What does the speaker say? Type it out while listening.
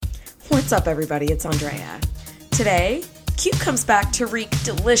What's up, everybody? It's Andrea. Today, Q comes back to wreak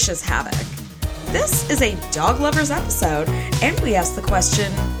delicious havoc. This is a dog lovers episode, and we ask the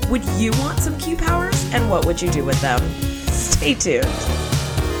question, would you want some Q powers, and what would you do with them? Stay tuned.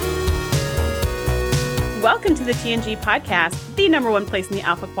 Welcome to the TNG podcast, the number one place in the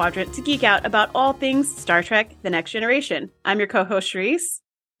Alpha Quadrant to geek out about all things Star Trek: The Next Generation. I'm your co-host, Sharice.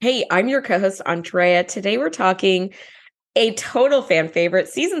 Hey, I'm your co-host, Andrea. Today we're talking a total fan favorite,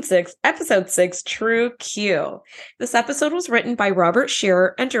 Season 6, Episode 6, True Q. This episode was written by Robert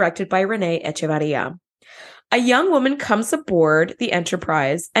Scherer and directed by Renee Echevarria. A young woman comes aboard the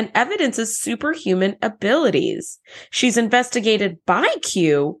Enterprise and evidences superhuman abilities. She's investigated by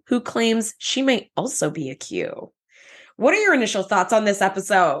Q, who claims she may also be a Q. What are your initial thoughts on this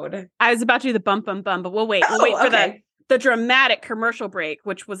episode? I was about to do the bump, bump, bump, but we'll wait. We'll wait for the dramatic commercial break,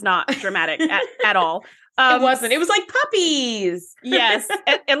 which was not dramatic at all. It wasn't. It was like puppies. Yes.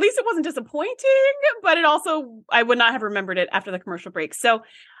 At least it wasn't disappointing, but it also, I would not have remembered it after the commercial break. So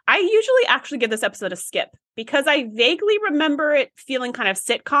I usually actually give this episode a skip because I vaguely remember it feeling kind of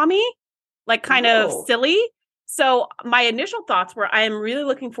sitcom-y, like kind of silly. So my initial thoughts were, I am really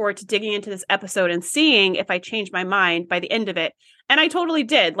looking forward to digging into this episode and seeing if I change my mind by the end of it. And I totally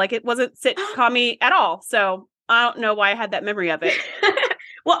did. Like, it wasn't sitcom-y at all. So I don't know why I had that memory of it.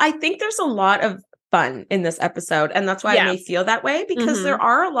 Well, I think there's a lot of fun in this episode, and that's why I may feel that way, because there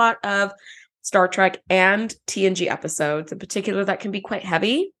are a lot of Star Trek and TNG episodes in particular that can be quite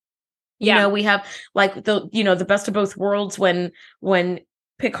heavy. You know, we have like the best of both worlds when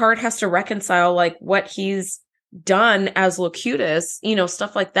Picard has to reconcile like what he's done as Locutus,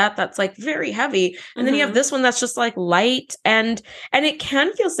 stuff like that. That's like very heavy. And then you have this one that's just like light and it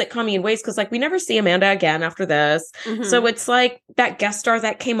can feel sitcom-y in ways because like we never see Amanda again after this. So it's like that guest star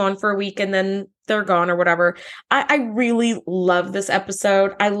that came on for a week and then they're gone or whatever. I really love this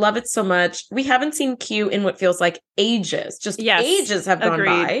episode. I love it so much. We haven't seen Q in what feels like ages. Ages have gone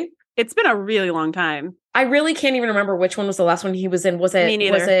by. It's been a really long time. I really can't even remember which one was the last one he was in. Was it? Me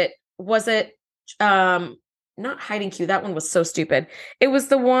neither. Was it? Not Hiding Q. That one was so stupid. It was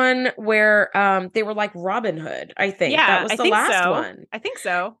the one where they were like Robin Hood. I think that was the last one. I think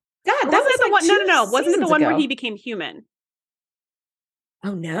so. God, that was was the one. No. Wasn't it the one ago? where he became human?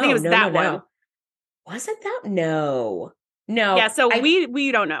 Oh no! I think it was that one. Was it that? No. Yeah. So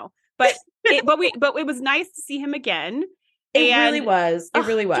we don't know, but it was nice to see him again. It really was.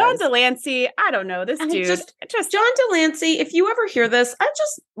 John Delancey, I don't know, this dude. Just John Delancey, if you ever hear this, I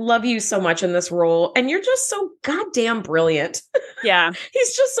just love you so much in this role. And you're just so goddamn brilliant. Yeah.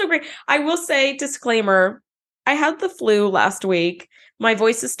 He's just so great. I will say, disclaimer, I had the flu last week. My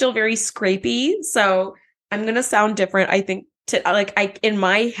voice is still very scrapey, so I'm going to sound different. I think in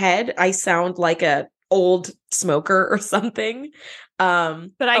my head, I sound like a old smoker or something.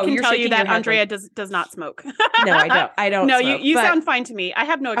 But I can tell you that Andrea does not smoke. No, I don't. No, smoke, you sound fine to me. I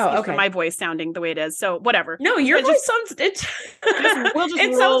have no excuse for my voice sounding the way it is. So whatever. No, your voice sounds it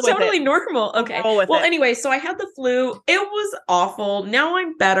sounds totally normal. Okay. Well, anyway, so I had the flu. It was awful. Now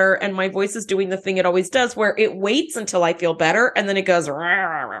I'm better, and my voice is doing the thing it always does, where it waits until I feel better, and then it goes.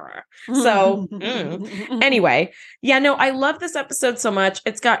 So anyway, yeah, no, I love this episode so much.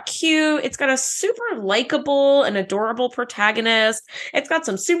 It's got Q. It's got a super likable and adorable protagonist. It's got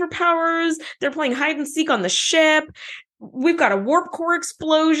some superpowers. They're playing hide and seek on the ship. We've got a warp core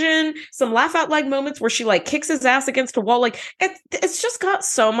explosion, some laugh out loud moments where she like kicks his ass against a wall. Like it's just got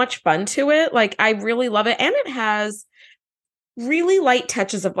so much fun to it. Like I really love it. And it has really light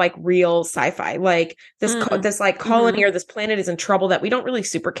touches of like real sci-fi, like this like colony or this planet is in trouble that we don't really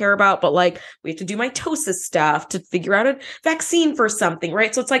super care about, but like we have to do mitosis stuff to figure out a vaccine for something,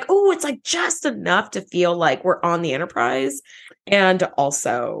 right? So it's like, it's like just enough to feel like we're on the Enterprise, and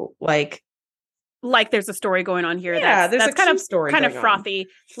also like there's a story going on here. Yeah, there's that's a kind of story, kind of frothy,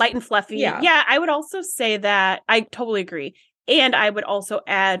 light and fluffy. Yeah, I would also say that I totally agree, and I would also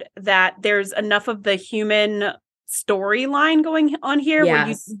add that there's enough of the human storyline going on here where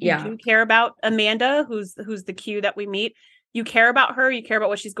you do care about Amanda, who's the Q that we meet. You care about her, you care about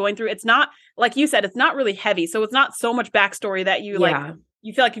what she's going through. It's not, like you said, it's not really heavy, so it's not so much backstory that you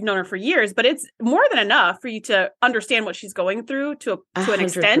you feel like you've known her for years, but it's more than enough for you to understand what she's going through to an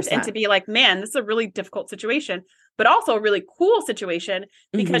extent, and to be like, man, this is a really difficult situation, but also a really cool situation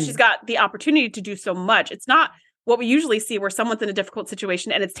because she's got the opportunity to do so much. It's not what we usually see where someone's in a difficult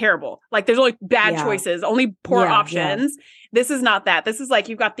situation and it's terrible. Like there's only bad choices, only poor options. This is not that. This is like,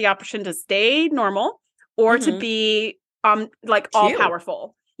 you've got the option to stay normal or to be like all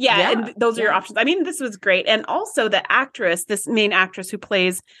powerful. Yeah. And those are your options. I mean, this was great. And also the actress, this main actress who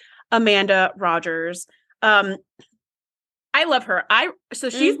plays Amanda Rogers, I I love her. So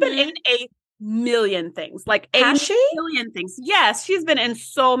she's been in a million things, like Has she? million things. Yes, she's been in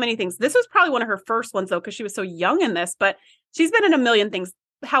so many things. This was probably one of her first ones though, because she was so young in this, but she's been in a million things.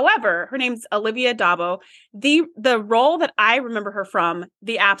 However, her name's Olivia Dabo. The role that I remember her from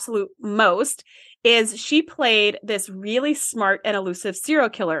the absolute most is she played this really smart and elusive serial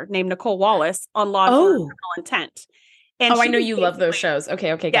killer named Nicole Wallace on Law and Order: Criminal Intent. And I know you love those shows. Okay,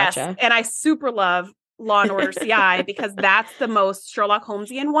 yes, gotcha. And I super love Law and Order CI because that's the most Sherlock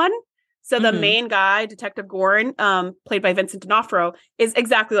Holmesian one. So the main guy, Detective Gorin, played by Vincent D'Onofrio, is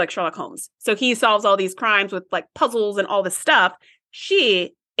exactly like Sherlock Holmes. So he solves all these crimes with like puzzles and all this stuff.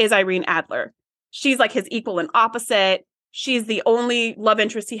 She is Irene Adler. She's like his equal and opposite. She's the only love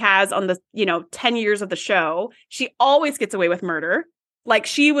interest he has on the, 10 years of the show. She always gets away with murder. Like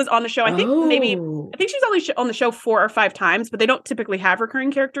she was on the show, I think she's only on the show 4 or 5 times, but they don't typically have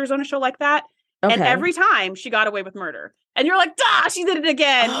recurring characters on a show like that. Okay. And every time she got away with murder. And you're like, she did it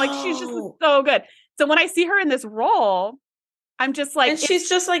again. Like she's just so good. So when I see her in this role, I'm just like, and she's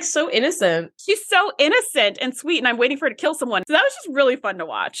just like so innocent. She's so innocent and sweet. And I'm waiting for her to kill someone. So that was just really fun to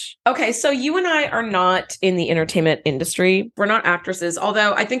watch. Okay. So you and I are not in the entertainment industry. We're not actresses,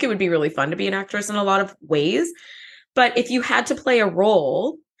 although I think it would be really fun to be an actress in a lot of ways. But if you had to play a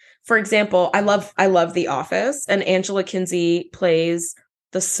role, for example, I love The Office, and Angela Kinsey plays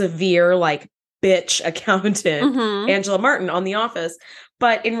the severe, like, bitch accountant, Angela Martin on The Office.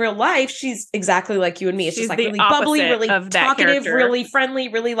 But in real life, she's exactly like you and me. It's just like really bubbly, really talkative, really friendly,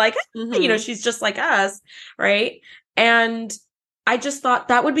 really like, she's just like us, right? And I just thought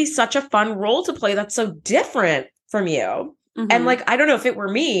that would be such a fun role to play that's so different from you. And like, I don't know, if it were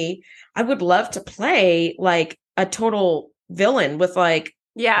me, I would love to play like a total villain with like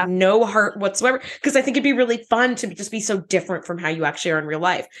no heart whatsoever, because I think it'd be really fun to just be so different from how you actually are in real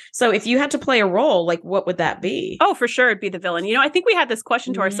life. So if you had to play a role, like what would that be? Oh, for sure it'd be the villain. I think we had this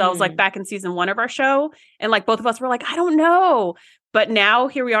question to ourselves like back in season 1 of our show, and like both of us were like, I don't know. But now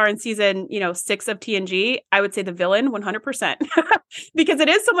here we are in season 6 of TNG. I would say the villain 100% because it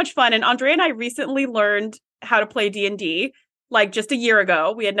is so much fun. And Andrea and I recently learned how to play D&D. Like just a year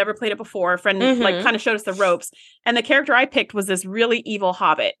ago. We had never played it before. A friend like kind of showed us the ropes. And the character I picked was this really evil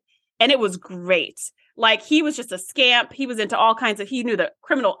hobbit. And it was great. Like he was just a scamp. He was into all kinds of, he knew the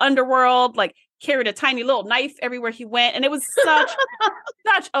criminal underworld, like carried a tiny little knife everywhere he went. And it was such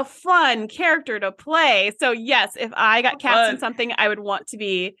a fun character to play. So yes, if I got cast in something, I would want to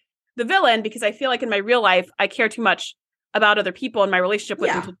be the villain, because I feel like in my real life, I care too much about other people and my relationship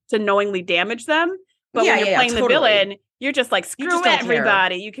with them to knowingly damage them. But when you're playing the villain, you're just like, screw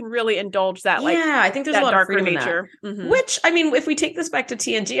everybody. You can really indulge that. Like, I think there's a lot of freedom nature. In that. Which, I mean, if we take this back to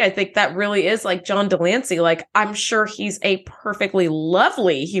TNG, I think that really is like John Delancey. Like, I'm sure he's a perfectly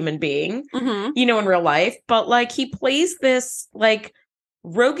lovely human being, in real life. But like, he plays this like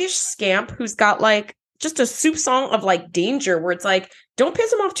roguish scamp who's got like just a soup song of like danger, where it's like, don't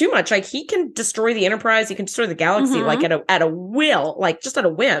piss him off too much. Like, he can destroy the Enterprise. He can destroy the galaxy like at a will, like just at a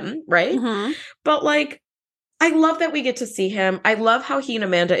whim. Right. But like, I love that we get to see him. I love how he and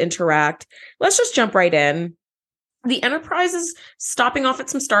Amanda interact. Let's just jump right in. The Enterprise is stopping off at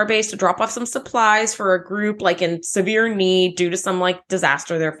some starbase to drop off some supplies for a group like in severe need due to some like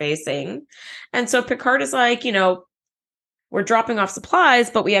disaster they're facing. And so Picard is like, we're dropping off supplies,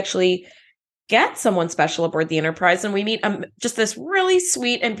 but we actually get someone special aboard the Enterprise. And we meet just this really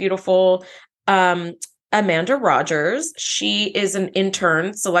sweet and beautiful Amanda Rogers. She is an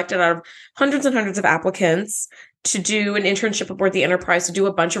intern selected out of hundreds and hundreds of applicants to do an internship aboard the Enterprise to do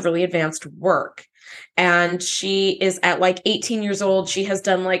a bunch of really advanced work. And she is at like 18 years old. She has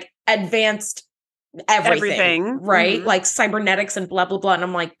done like advanced everything. Right? Like cybernetics and blah, blah, blah. And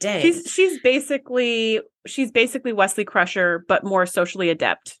I'm like, dang. She's basically Wesley Crusher, but more socially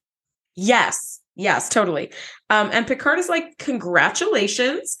adept. Yes, totally. And Picard is like,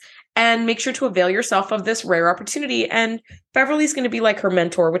 congratulations. And make sure to avail yourself of this rare opportunity. And Beverly's going to be like her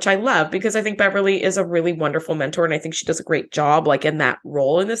mentor, which I love, because I think Beverly is a really wonderful mentor. And I think she does a great job like in that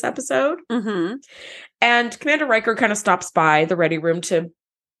role in this episode. And Commander Riker kind of stops by the ready room to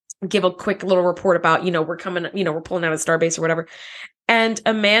give a quick little report about, we're coming, we're pulling out of Starbase or whatever. And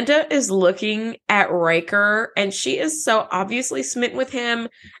Amanda is looking at Riker, and she is so obviously smitten with him.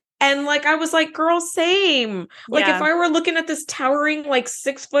 And like, I was like, girl, same. Like if I were looking at this towering, like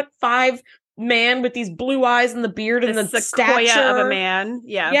 6'5" man with these blue eyes and the beard and the stature of a man.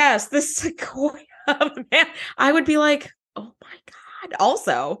 Yeah. Yes. This sequoia of a man. I would be like, oh my bad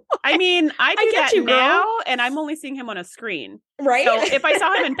also. I mean, I do that you, now, and I'm only seeing him on a screen. Right. So if I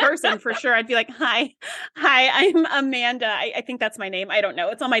saw him in person, for sure, I'd be like, hi, I'm Amanda. I think that's my name. I don't know.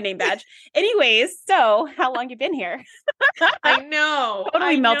 It's on my name badge. Anyways, so how long you been here? I know.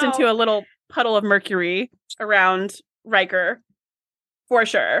 Totally melt into a little puddle of mercury around Riker. For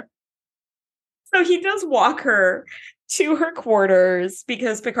sure. So he does walk her to her quarters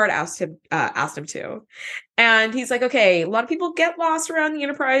because Picard asked him to. And he's like, okay, a lot of people get lost around the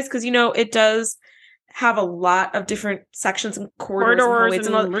Enterprise because, it does have a lot of different sections and corridors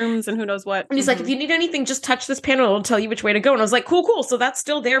and rooms and who knows what. And he's like, if you need anything, just touch this panel. It'll tell you which way to go. And I was like, cool. So that's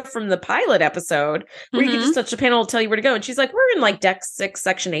still there from the pilot episode where you can just touch the panel, it'll tell you where to go. And she's like, we're in like deck 6,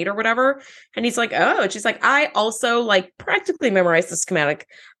 section 8 or whatever. And he's like, oh, and she's like, I also like practically memorized the schematic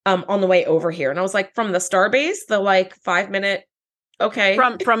on the way over here. And I was like, from the starbase, the like 5-minute. Okay.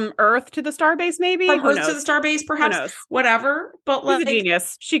 From Earth to the starbase, maybe? From Earth to the starbase, perhaps. Whatever. But she's a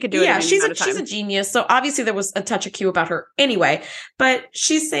genius. She could do it. Yeah, she's a genius. So obviously there was a touch of Q about her anyway. But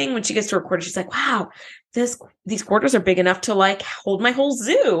she's saying when she gets to her quarters, she's like, wow, these quarters are big enough to like hold my whole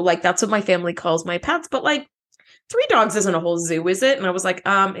zoo. Like that's what my family calls my pets. But like 3 dogs isn't a whole zoo, is it? And I was like,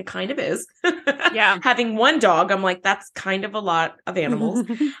 it kind of is. Yeah. Having 1 dog, I'm like, that's kind of a lot of animals.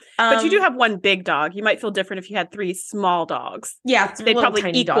 But you do have 1 big dog. You might feel different if you had 3 small dogs. Yeah. They'd probably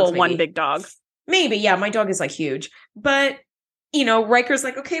equal dogs, 1 big dog. Maybe. Yeah. My dog is like huge. But, Riker's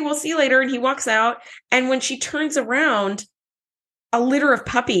like, okay, we'll see you later. And he walks out. And when she turns around, a litter of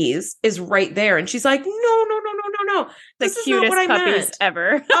puppies is right there. And she's like, no. The cutest puppies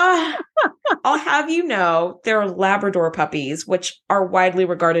ever. I'll have you know, they're Labrador puppies, which are widely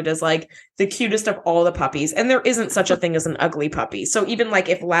regarded as like the cutest of all the puppies. And there isn't such a thing as an ugly puppy. So even like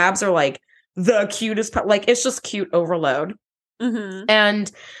if labs are like the cutest, like it's just cute overload. Mm-hmm. And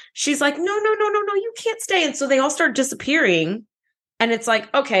she's like, no, you can't stay. And so they all start disappearing. And it's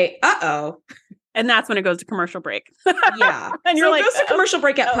like, okay, uh-oh. And that's when it goes to commercial break. Yeah. And you're like, it goes to commercial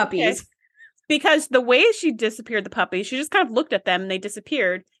break at puppies. Okay. Because the way she disappeared the puppies, she just kind of looked at them and they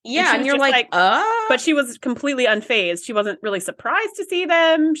disappeared. Yeah, and you're like, But she was completely unfazed. She wasn't really surprised to see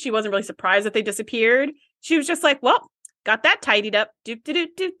them. She wasn't really surprised that they disappeared. She was just like, well, got that tidied up. Do.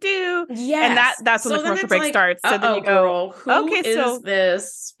 Yes. And that's when the commercial break starts. So then you go, so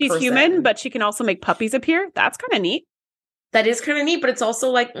this she's person? Human, but she can also make puppies appear. That's kind of neat. That is kind of neat, but it's also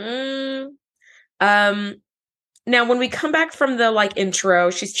like, now, when we come back from the like intro,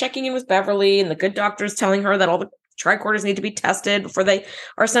 she's checking in with Beverly and the good doctor's telling her that all the tricorders need to be tested before they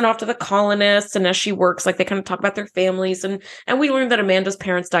are sent off to the colonists. And as she works, like they kind of talk about their families. And we learned that Amanda's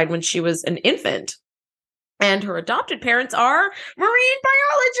parents died when she was an infant. And her adopted parents are marine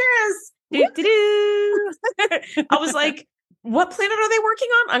biologists. I was like, what planet are they working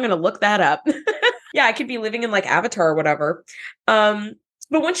on? I'm going to look that up. Yeah, I could be living in like Avatar or whatever.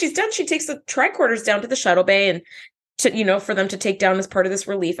 But when she's done, she takes the tricorders down to the shuttle bay and to, for them to take down as part of this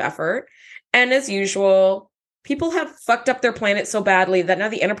relief effort. And as usual, people have fucked up their planet so badly that now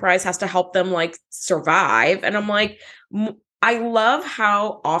the Enterprise has to help them like survive. And I'm like, I love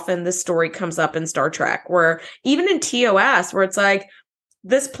how often this story comes up in Star Trek, where even in TOS, where it's like,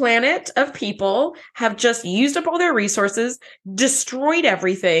 this planet of people have just used up all their resources, destroyed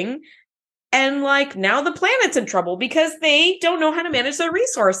everything. And like now the planet's in trouble because they don't know how to manage their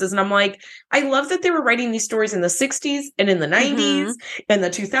resources. And I'm like, I love that they were writing these stories in the 60s and in the 90s and the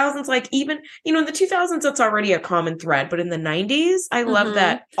 2000s. Like even, in the 2000s, that's already a common thread. But in the 90s, I love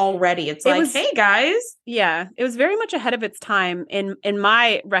that already. It's like, hey, guys. Yeah, it was very much ahead of its time in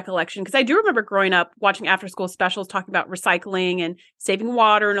my recollection. Because I do remember growing up watching after school specials talking about recycling and saving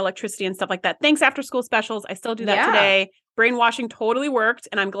water and electricity and stuff like that. Thanks, after school specials. I still do that today. Brainwashing totally worked.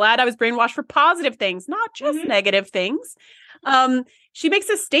 And I'm glad I was brainwashed for positive things, not just negative things. She makes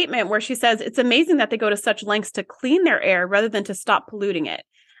a statement where she says, it's amazing that they go to such lengths to clean their air rather than to stop polluting it.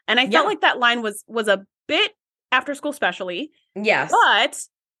 And I felt like that line was a bit after school specially. Yes. But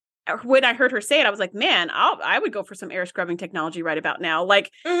when I heard her say it, I was like, man, I would go for some air scrubbing technology right about now.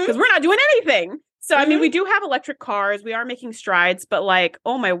 Like, because we're not doing anything. So, I mean, we do have electric cars. We are making strides, but like,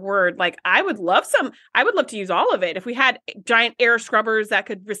 oh my word, like I would love to use all of it. If we had giant air scrubbers that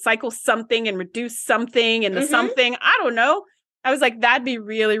could recycle something and reduce something and the something, I don't know. I was like, that'd be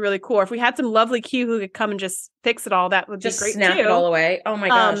really, really cool. If we had some lovely Q who could come and just fix it all, that would just be great snap too. It all away. Oh my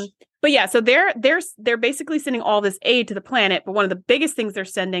gosh. But yeah, so they're basically sending all this aid to the planet. But one of the biggest things they're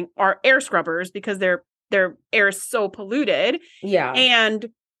sending are air scrubbers because their air is so polluted. Yeah. And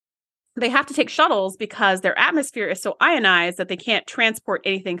they have to take shuttles because their atmosphere is so ionized that they can't transport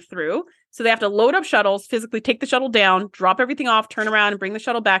anything through. So they have to load up shuttles, physically take the shuttle down, drop everything off, turn around and bring the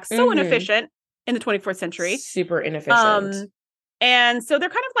shuttle back. So inefficient in the 24th century. Super inefficient. And so they're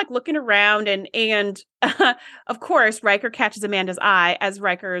kind of like looking around and of course, Riker catches Amanda's eye, as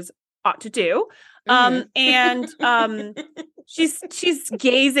Rikers ought to do. And she's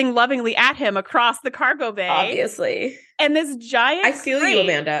gazing lovingly at him across the cargo bay. Obviously. And this giant I feel you,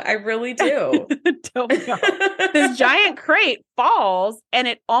 Amanda. I really do. Don't know. This giant crate falls and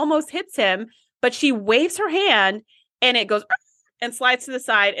it almost hits him, but she waves her hand and it goes and slides to the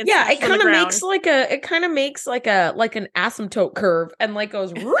side. And yeah, it kind of makes like an asymptote curve and like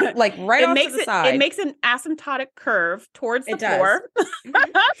goes like right off to the side. It makes an asymptotic curve towards the floor.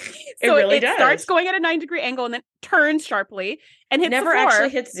 So it starts going at a 90-degree angle and then turns sharply and hits never the floor. Actually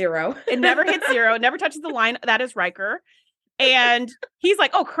hits zero. It never hits zero. It never touches the line. That is Riker. And he's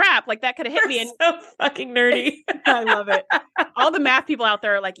like, oh crap, like that could have hit me. And so fucking nerdy. I love it. All the math people out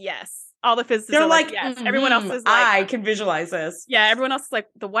there are like, yes. All the physicists are like, yes. Everyone else is like, I can visualize this. Yeah, everyone else is like,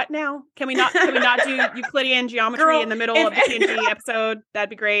 the what now? Can we not do Euclidean geometry in the middle of the TNG episode?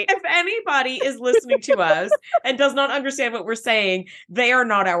 That'd be great. If anybody is listening to us and does not understand what we're saying, they are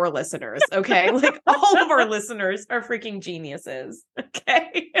not our listeners. Okay, like all of our listeners are freaking geniuses.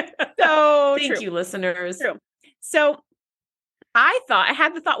 Okay, so thank you, listeners. True. So I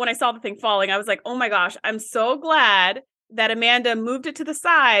had the thought when I saw the thing falling, I was like, oh my gosh, I'm so glad that Amanda moved it to the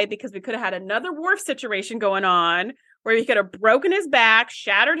side, because we could have had another Worf situation going on where he could have broken his back,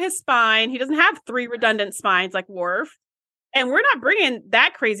 shattered his spine. He doesn't have 3 redundant spines like Worf. And we're not bringing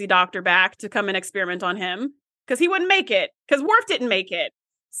that crazy doctor back to come and experiment on him, because he wouldn't make it, because Worf didn't make it.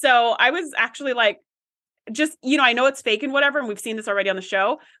 So I was actually like, just, I know it's fake and whatever, and we've seen this already on the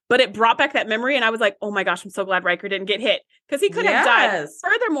show, but it brought back that memory. And I was like, oh my gosh, I'm so glad Riker didn't get hit, because he could have died.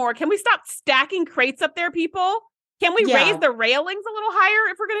 Furthermore, can we stop stacking crates up there, people? Can we raise the railings a little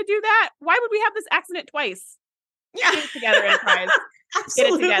higher if we're going to do that? Why would we have this accident twice? Yeah. Get it together, Enterprise.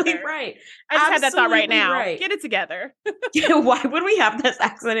 Absolutely Get it together. Right. I just had that thought right now. Right. Get it together. Yeah, why would we have this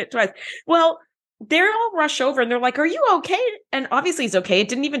accident twice? Well, they're all rush over and they're like, are you okay? And obviously he's okay. It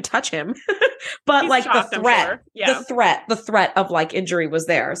didn't even touch him. But he's like shocked, the threat of like injury was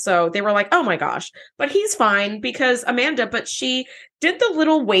there. So they were like, oh my gosh. But he's fine because Amanda, but she did the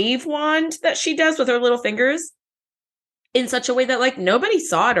little wave wand that she does with her little fingers in such a way that like nobody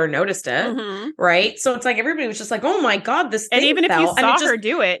saw it or noticed it, right? So it's like everybody was just like, "Oh my god, this thing!" And even if you saw her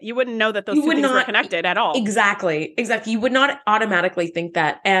do it, you wouldn't know that those two things were connected at all. Exactly. You would not automatically think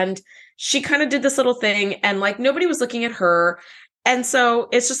that. And she kind of did this little thing, and like nobody was looking at her, and so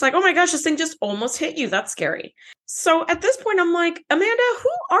it's just like, "Oh my gosh, this thing just almost hit you. That's scary." So at this point, I'm like, Amanda,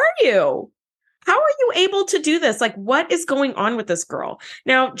 who are you? How are you able to do this? Like, what is going on with this girl?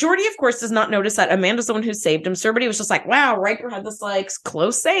 Now, Geordi, of course, does not notice that Amanda's the one who saved him. So everybody was just like, wow, Riker had this, like,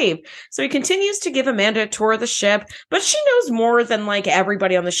 close save. So he continues to give Amanda a tour of the ship, but she knows more than, like,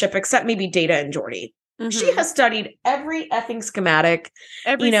 everybody on the ship, except maybe Data and Geordi. She has studied every effing schematic.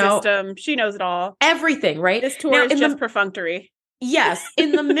 Every system. She knows it all. Everything, right? This tour is just perfunctory. Yes.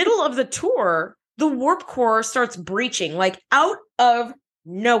 In the middle of the tour, the warp core starts breaching, like, out of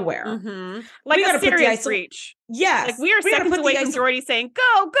nowhere. Like we a serious breach. Yes. Like we are seconds away from Geordi saying,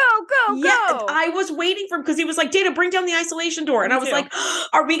 go. Yeah, I was waiting for him because he was like, Data, bring down the isolation door. And I was like, oh,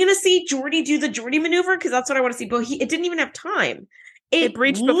 are we going to see Geordi do the Geordi maneuver? Because that's what I want to see. But it didn't even have time. It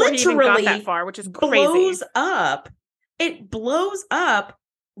breached before he even got that far, which is crazy. It blows up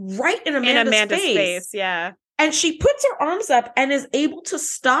right in Amanda's face. Yeah. And she puts her arms up and is able to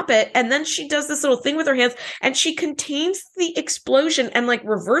stop it. And then she does this little thing with her hands and she contains the explosion and like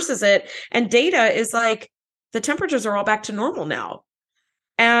reverses it. And Data is like, the temperatures are all back to normal now.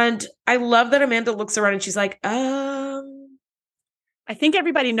 And I love that Amanda looks around and she's like, I think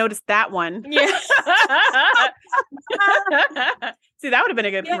everybody noticed that one. Yeah. See, that would have been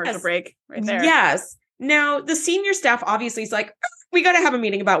a good commercial break right there. Yes. Now, the senior staff obviously is like, we got to have a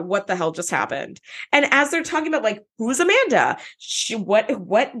meeting about what the hell just happened. And as they're talking about like, who's Amanda?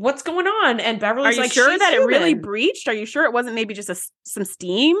 What's going on? And Beverly's like, are you sure that it really breached? Are you sure it wasn't maybe just some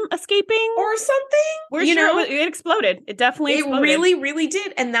steam escaping or something? We're sure it exploded. It definitely exploded. It really, really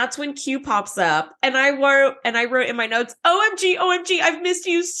did. And that's when Q pops up. And I wrote in my notes, OMG, I've missed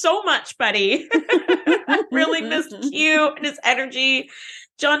you so much, buddy. Really missed Q and his energy.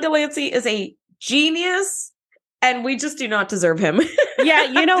 John DeLancey is a genius. And we just do not deserve him.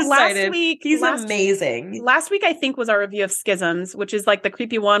 Yeah, last week... He's amazing. Last week, I think, was our review of Schisms, which is like the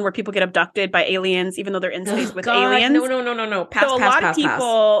creepy one where people get abducted by aliens, even though they're in space with aliens. No. Pass.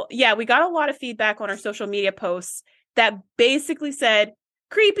 Yeah, we got a lot of feedback on our social media posts that basically said,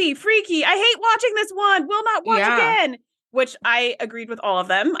 creepy, freaky, I hate watching this one, will not watch again. Which I agreed with all of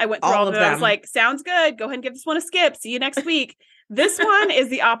them. I went through all of them. I was like, sounds good. Go ahead and give this one a skip. See you next week. This one is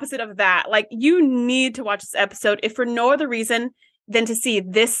the opposite of that. Like, you need to watch this episode, if for no other reason than to see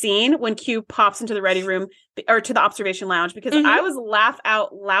this scene when Q pops into the ready room or to the observation lounge, because I was laugh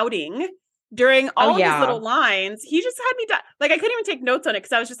out louding during all of his little lines. He just had me like, I couldn't even take notes on it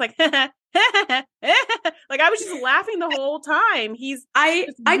because I was just like, like I was just laughing the whole time. I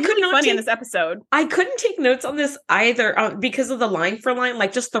could not funny in this episode. I couldn't take notes on this either because of the line for line,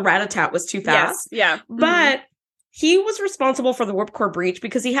 like just the rat-a-tat was too fast. Yes, yeah. But he was responsible for the warp core breach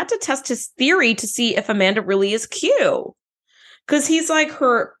because he had to test his theory to see if Amanda really is Q. Because he's like,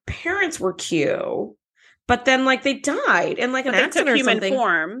 her parents were Q, but then like they died in like an accident or something. They took human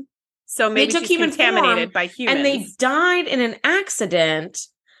form. So maybe she's contaminated by humans. And they died in an accident,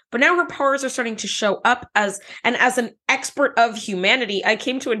 but now her powers are starting to show up as an expert of humanity. I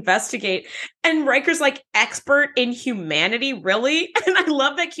came to investigate. And Riker's like, expert in humanity? Really? And I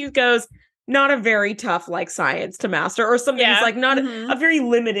love that Q goes, not a very tough like science to master or something. It's like not a very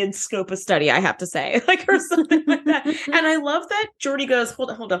limited scope of study, I have to say, like, or something like that. And I love that Geordi goes,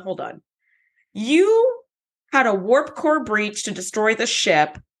 hold on. You had a warp core breach to destroy the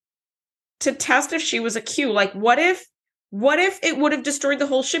ship to test if she was a Q. Like, what if it would have destroyed the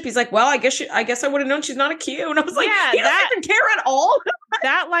whole ship? He's like, well, I guess I would have known she's not a Q. And I was like, he doesn't even care at all.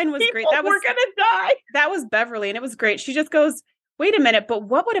 That line was great. That was, we're gonna die. That was Beverly, and it was great. She just goes, wait a minute, but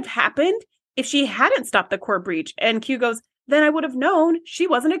what would have happened if she hadn't stopped the core breach? And Q goes, then I would have known she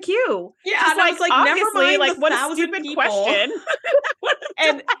wasn't a Q. Yeah, and I was like, never mind, like, what a stupid question.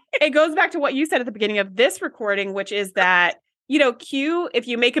 And it goes back to what you said at the beginning of this recording, which is that, you know, Q, if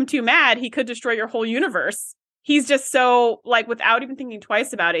you make him too mad, he could destroy your whole universe. He's just so, like, without even thinking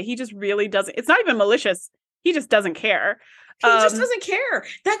twice about it, he just really doesn't. It's not even malicious. He just doesn't care. He just doesn't care.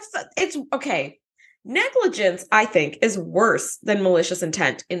 It's okay. Negligence, I think, is worse than malicious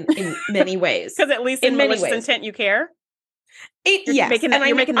intent in many ways. Because at least in malicious intent, you care. You're making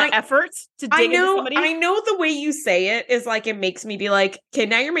the effort to dig into somebody. I know the way you say it is like, it makes me be like, okay,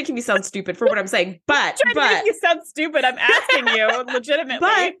 now you're making me sound stupid for what I'm saying. But I'm trying to make you sound stupid. I'm asking you legitimately.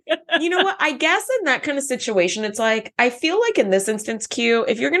 But you know what? I guess in that kind of situation, it's like, I feel like in this instance, Q,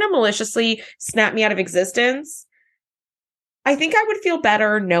 if you're going to maliciously snap me out of existence, I think I would feel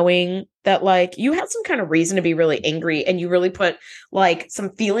better knowing that, like, you had some kind of reason to be really angry and you really put like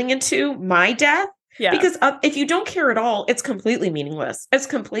some feeling into my death. Yeah. Because if you don't care at all, it's completely meaningless. It's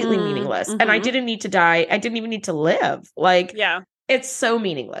completely meaningless. Mm-hmm. And I didn't need to die. I didn't even need to live. Like, it's so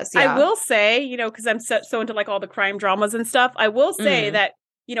meaningless. Yeah. I will say, you know, because I'm so into like all the crime dramas and stuff, I will say that,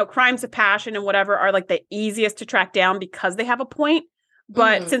 you know, crimes of passion and whatever are like the easiest to track down because they have a point.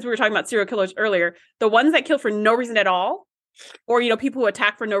 But since we were talking about serial killers earlier, the ones that kill for no reason at all, or, you know, people who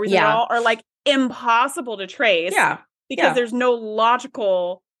attack for no reason at all, are like impossible to trace. Yeah. Because there's no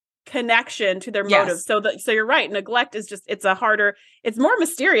logical connection to their motives. So you're right. Neglect is just, it's more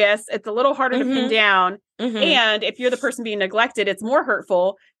mysterious. It's a little harder to pin down. And if you're the person being neglected, it's more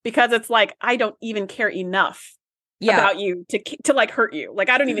hurtful because it's like, I don't even care enough about you to like hurt you. Like,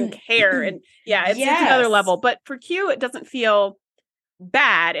 I don't even care. And it's another level. But for Q, it doesn't feel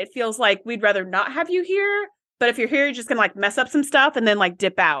bad. It feels like we'd rather not have you here. But if you're here, you're just going to like mess up some stuff and then like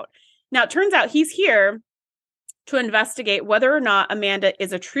dip out. Now, it turns out he's here to investigate whether or not Amanda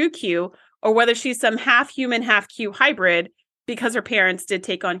is a true Q or whether she's some half human, half Q hybrid because her parents did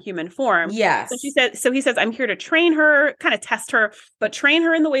take on human form. Yes. So he says, I'm here to train her, kind of test her, but train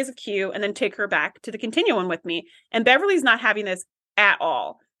her in the ways of Q and then take her back to the continuum with me. And Beverly's not having this at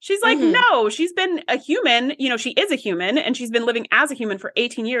all. She's like, no, she's been a human. You know, she is a human and she's been living as a human for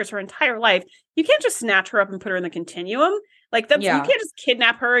 18 years, her entire life. You can't just snatch her up and put her in the continuum. Like, you can't just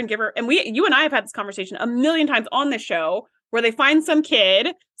kidnap her and give her. And you and I have had this conversation a million times on this show where they find some kid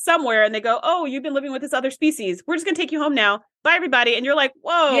somewhere and they go, oh, you've been living with this other species. We're just going to take you home now. Bye, everybody. And you're like,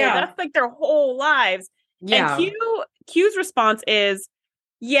 whoa, that's like their whole lives. Yeah. And Q's response is,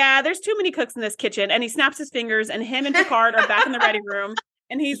 yeah, there's too many cooks in this kitchen. And he snaps his fingers and him and Picard are back in the ready room.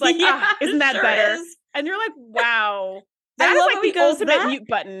 And he's like, isn't that better? And you're like, wow. That is like the ultimate mute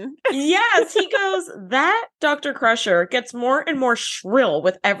button. Yes, he goes, that Dr. Crusher gets more and more shrill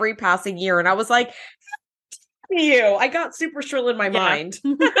with every passing year. And I was like, I got super shrill in my mind.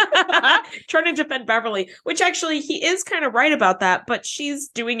 Trying to defend Beverly, which actually he is kind of right about that, but she's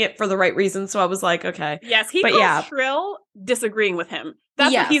doing it for the right reason. So I was like, okay. Yes, he calls shrill disagreeing with him.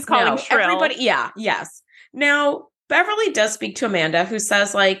 That's what he's calling shrill. Everybody, yes. Now, Beverly does speak to Amanda, who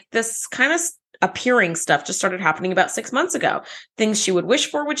says, like, this kind of appearing stuff just started happening about 6 months ago. Things she would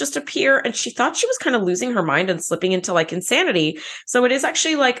wish for would just appear. And she thought she was kind of losing her mind and slipping into like insanity. So it is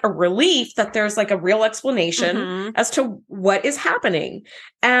actually like a relief that there's like a real explanation as to what is happening.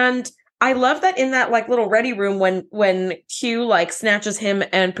 And I love that in that like little ready room when Q like snatches him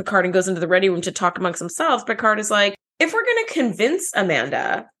and Picard and goes into the ready room to talk amongst themselves, Picard is like, if we're going to convince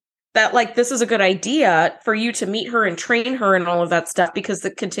Amanda that like this is a good idea for you to meet her and train her and all of that stuff, because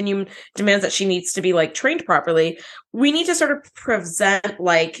the continuum demands that she needs to be like trained properly, we need to sort of present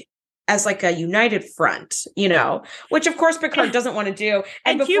like as like a united front, you know, which of course Picard doesn't want to do.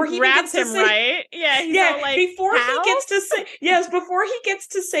 And before he grabs him, right? Yeah, he's all like, before he gets to say before he gets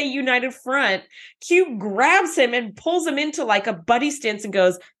to say united front, Q grabs him and pulls him into like a buddy stance and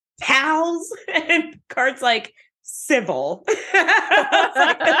goes, pals, and Picard's like, civil.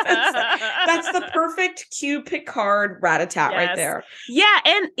 Like, that's the perfect Q Picard rat-a-tat right there. Yeah,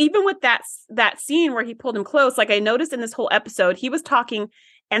 and even with that scene where he pulled him close, like I noticed in this whole episode, he was talking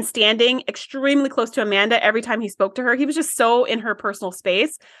and standing extremely close to Amanda every time he spoke to her. He was just so in her personal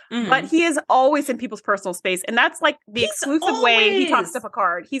space. Mm-hmm. But he is always in people's personal space. And that's like the exclusive way he talks to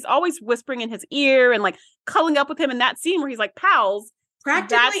Picard. He's always whispering in his ear and like cuddling up with him in that scene where he's like, pals.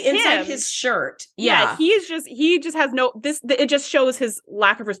 Practically inside his shirt. Yeah. He just has it just shows his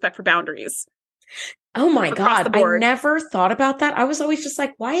lack of respect for boundaries. Oh my God. I never thought about that. I was always just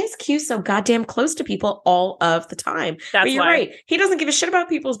like, why is Q so goddamn close to people all of the time? But you're right. He doesn't give a shit about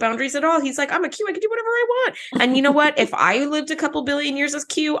people's boundaries at all. He's like, I'm a Q. I can do whatever I want. And you know what? If I lived a couple billion years as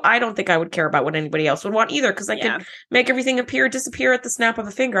Q, I don't think I would care about what anybody else would want either, because I could make everything appear, disappear at the snap of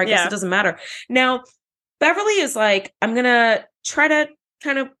a finger. I guess it doesn't matter. Now, Beverly is like, I'm going to try to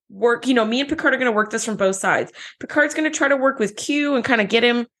kind of work, you know, me and Picard are going to work this from both sides. Picard's going to try to work with Q and kind of get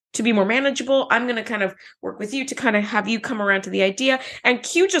him to be more manageable. I'm going to kind of work with you to kind of have you come around to the idea. And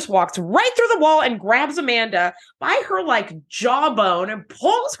Q just walks right through the wall and grabs Amanda by her like jawbone and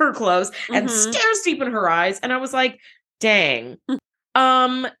pulls her close and stares deep in her eyes. And I was like, dang.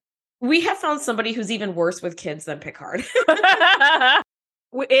 We have found somebody who's even worse with kids than Picard.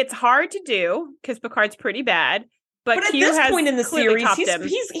 It's hard to do because Picard's pretty bad. But at this point in the series,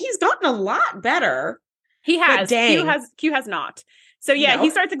 he's gotten a lot better. He has. Q has not. So he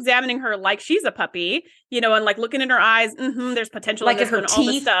starts examining her like she's a puppy, you know, and like looking in her eyes. There's potential like in her teeth. All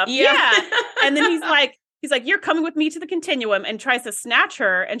this stuff. Yeah. And then he's like, you're coming with me to the continuum, and tries to snatch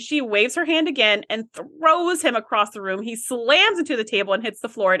her. And she waves her hand again and throws him across the room. He slams into the table and hits the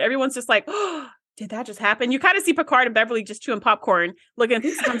floor. And everyone's just like, oh, did that just happen? You kind of see Picard and Beverly just chewing popcorn, looking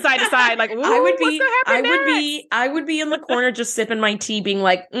from side to side, like, I would be in the corner just sipping my tea, being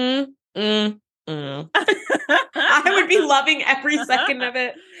like, I would be loving every second of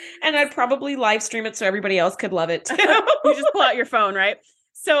it. And I'd probably live stream it so everybody else could love it too. You just pull out your phone, right?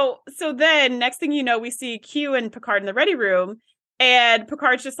 So then next thing you know, we see Q and Picard in the ready room, and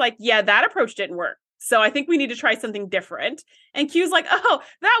Picard's just like, yeah, that approach didn't work. So I think we need to try something different. And Q's like, oh,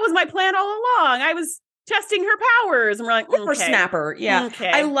 that was my plan all along. I was testing her powers. And we're like, okay. Snapper. Yeah. Okay.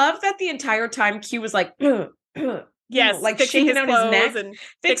 I love that the entire time Q was like, yes, like shaking out his neck and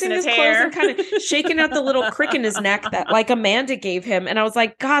fixing his hair. Clothes and kind of shaking out the little crick in his neck that like Amanda gave him. And I was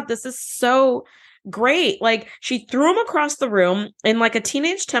like, God, this is so great. Like she threw him across the room in like a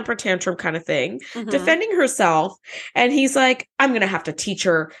teenage temper tantrum kind of thing, defending herself. And he's like, I'm going to have to teach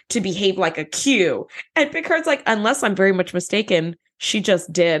her to behave like a Q. And Picard's like, unless I'm very much mistaken, she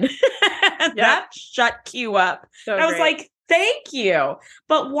just did. That shut Q up. So I was like, thank you.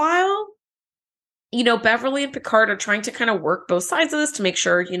 But while, you know, Beverly and Picard are trying to kind of work both sides of this to make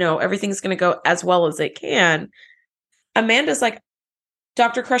sure, you know, everything's going to go as well as it can, Amanda's like,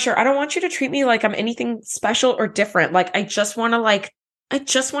 Dr. Crusher, I don't want you to treat me like I'm anything special or different. Like, I just want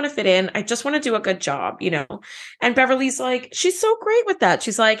to fit in. I just want to do a good job, you know? And Beverly's like, she's so great with that.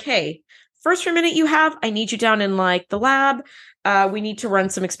 She's like, hey, first minute you have, I need you down in like the lab. We need to run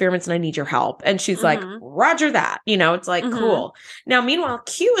some experiments and I need your help. And she's like, Roger that. You know, it's like, cool. Now, meanwhile,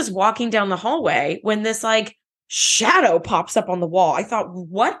 Q is walking down the hallway when this like shadow pops up on the wall. I thought,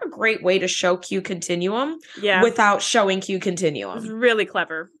 what a great way to show Q continuum without showing Q continuum. It was really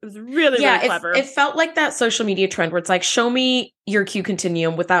clever. It was really clever. It felt like that social media trend where it's like, show me your Q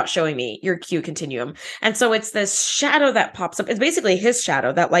continuum without showing me your Q continuum. And so it's this shadow that pops up. It's basically his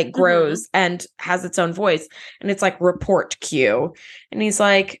shadow that like grows and has its own voice. And it's like, report Q. And he's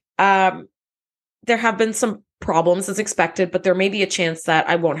like, there have been some problems as expected, but there may be a chance that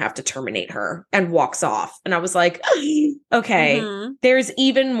I won't have to terminate her, and walks off. And I was like, okay, there's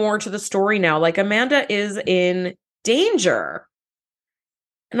even more to the story now. Like Amanda is in danger.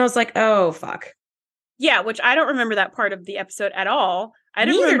 And I was like, oh, fuck. Yeah, which I don't remember that part of the episode at all.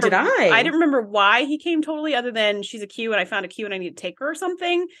 Neither did I. I didn't remember why he came totally, other than she's a Q and I found a Q and I need to take her or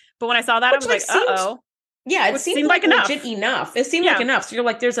something. But when I saw that, I was like, uh-oh. Yeah, it seemed like legit enough. It seemed like enough. So you're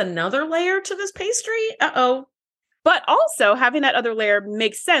like, there's another layer to this pastry? Uh-oh. But also, having that other layer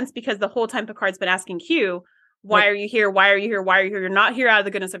makes sense because the whole time Picard's been asking Q, why are you here? Why are you here? Why are you here? You're not here out of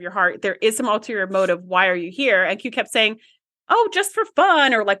the goodness of your heart. There is some ulterior motive. Why are you here? And Q kept saying, oh, just for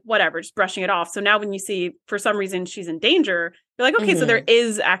fun, or like whatever, just brushing it off. So now when you see for some reason she's in danger, you're like, okay, so there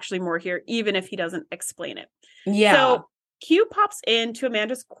is actually more here, even if he doesn't explain it. Yeah. So Q pops into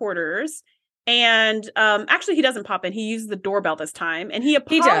Amanda's quarters. And actually, he doesn't pop in. He uses the doorbell this time, and he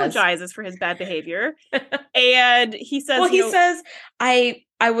apologizes for his bad behavior. And he says, "Well, he says, I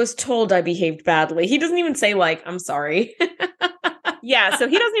was told I behaved badly." He doesn't even say like, "I'm sorry." Yeah, so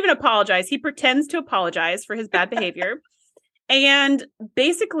he doesn't even apologize. He pretends to apologize for his bad behavior, and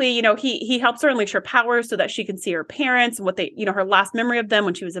basically, he helps her unleash her powers so that she can see her parents and what they, her last memory of them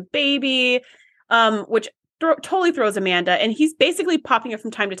when she was a baby, which totally throws Amanda, and he's basically popping her from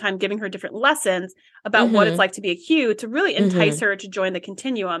time to time, giving her different lessons about what it's like to be a Q to really entice her to join the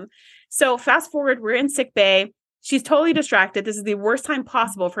continuum. So fast forward, we're in sick bay. She's totally distracted. This is the worst time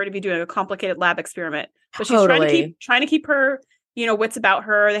possible for her to be doing a complicated lab experiment. But she's trying to keep her, wits about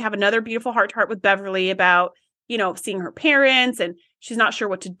her. They have another beautiful heart-to-heart with Beverly about, seeing her parents, and she's not sure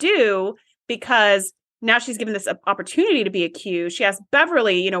what to do because now she's given this opportunity to be a Q. She asked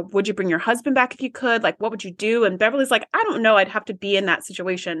Beverly, would you bring your husband back if you could? Like, what would you do? And Beverly's like, I don't know. I'd have to be in that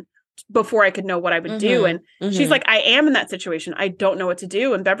situation before I could know what I would do. And she's like, I am in that situation. I don't know what to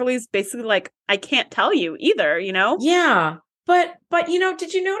do. And Beverly's basically like, I can't tell you either, Yeah. But,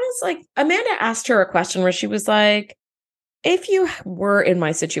 did you notice, like, Amanda asked her a question where she was like, if you were in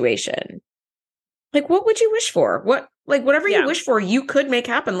my situation, like, what would you wish for? Whatever you wish for, you could make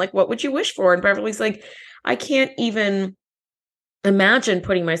happen. Like, what would you wish for? And Beverly's like, I can't even imagine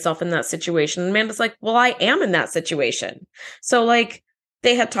putting myself in that situation. And Amanda's like, well, I am in that situation. So, like,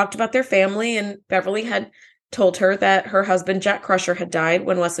 they had talked about their family, and Beverly had told her that her husband, Jack Crusher, had died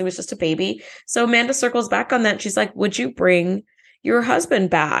when Wesley was just a baby. So Amanda circles back on that. And she's like, would you bring your husband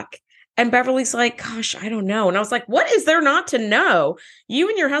back? And Beverly's like, gosh, I don't know. And I was like, what is there not to know? You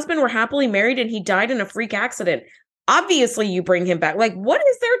and your husband were happily married and he died in a freak accident. Obviously, you bring him back. Like, what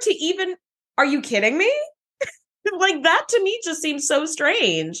is there to even, are you kidding me? Like, that to me just seems so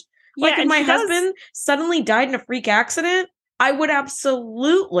strange. Like, if my husband suddenly died in a freak accident, I would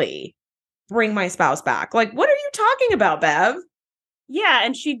absolutely bring my spouse back. Like, what are you talking about, Bev? Yeah,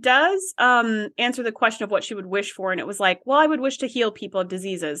 and she does answer the question of what she would wish for. And it was like, well, I would wish to heal people of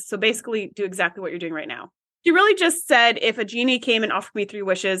diseases. So basically do exactly what you're doing right now. She really just said, if a genie came and offered me 3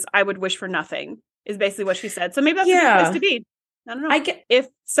 wishes, I would wish for nothing, is basically what she said. So maybe that's a good place to be. I don't know. If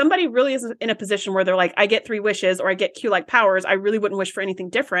somebody really is in a position where they're like, I get 3 wishes or I get Q-like powers, I really wouldn't wish for anything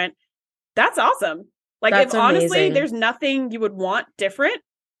different. That's awesome. Like, if honestly there's nothing you would want different,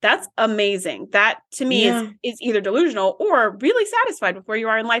 that's amazing. That to me is either delusional or really satisfied with where you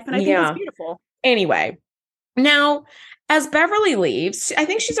are in life. And I think that's beautiful. Anyway, now as Beverly leaves, I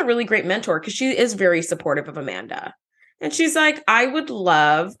think she's a really great mentor because she is very supportive of Amanda. And she's like, I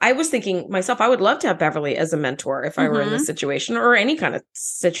was thinking myself, I would love to have Beverly as a mentor if I were in this situation or any kind of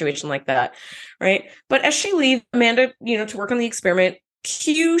situation like that. Right. But as she leaves Amanda, to work on the experiment,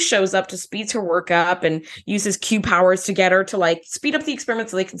 Q shows up to speed her work up and uses Q powers to get her to like speed up the experiment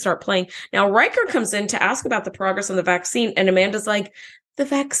so they can start playing. Now Riker comes in to ask about the progress on the vaccine, and Amanda's like, the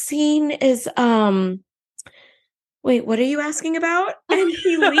vaccine is wait, what are you asking about? And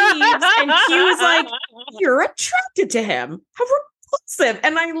he leaves, and Q's like, you're attracted to him. How repulsive.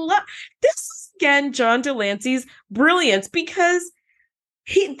 And I love this is again John Delancey's brilliance, because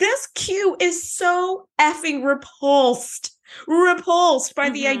this Q is so effing repulsed by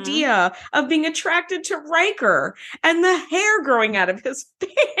the idea of being attracted to Riker and the hair growing out of his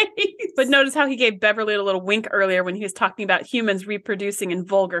face. But notice how he gave Beverly a little wink earlier when he was talking about humans reproducing in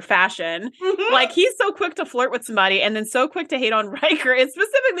vulgar fashion. Like, he's so quick to flirt with somebody and then so quick to hate on Riker. It's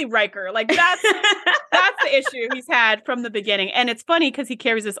specifically Riker. Like, that's the issue he's had from the beginning. And it's funny because he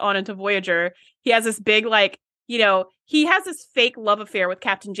carries this on into Voyager. He has this big, like, he has this fake love affair with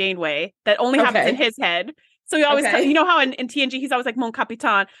Captain Janeway that only happens in his head. So he always, how in TNG, he's always like, Mon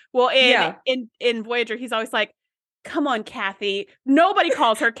Capitan. Well, in Voyager, he's always like, come on, Kathy. Nobody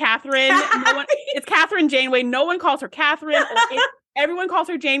calls her Catherine. It's Catherine Janeway. No one calls her Catherine. Everyone calls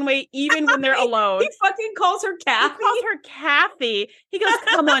her Janeway, even when they're alone. He fucking calls her Kathy. He calls her Kathy. He goes,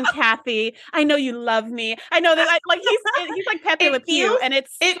 come on, Kathy. I know you love me. I know that. Like he's like Pepe Le Pew, and it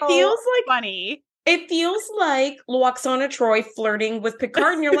feels like funny. It feels like Loxana Troy flirting with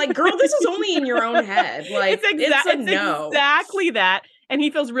Picard, and you're like, girl, this is only in your own head. Like, it's exactly that. And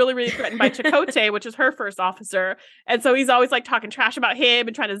he feels really, really threatened by Chakotay, which is her first officer. And so he's always like talking trash about him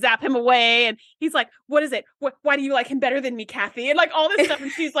and trying to zap him away. And he's like, what is it? Why do you like him better than me, Kathy? And like all this stuff.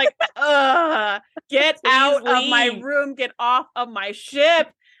 And she's like, get out of my room. Get off of my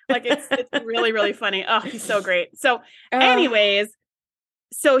ship. Like it's really, really funny. Oh, he's so great. So anyways,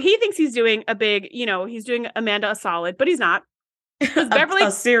 so he thinks he's doing a big, he's doing Amanda a solid, but he's not. Beverly,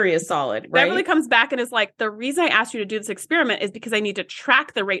 a serious solid, right? Beverly comes back and is like, the reason I asked you to do this experiment is because I need to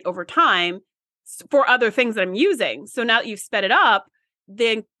track the rate over time for other things that I'm using. So now that you've sped it up,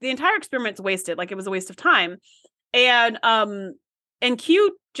 the entire experiment's wasted. Like it was a waste of time. And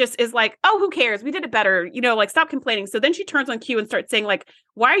Q just is like, oh, who cares? We did it better. Like stop complaining. So then she turns on Q and starts saying like,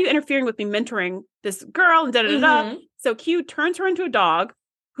 why are you interfering with me mentoring this girl? And da-da-da-da. So Q turns her into a dog.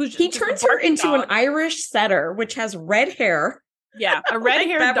 He turns her into an Irish setter, which has red hair. Yeah, a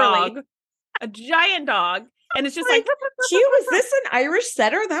red-haired dog, a giant dog. And it's just like, Q, is this an Irish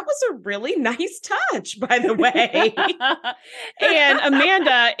setter? That was a really nice touch, by the way. And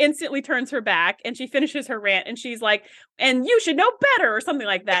Amanda instantly turns her back and she finishes her rant and she's like, and you should know better or something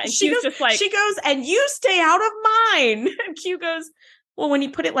like that. And she goes, just like, she goes, and you stay out of mine. And Q goes, well, when you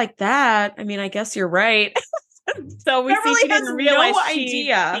put it like that, I mean, I guess you're right. So we see she didn't realize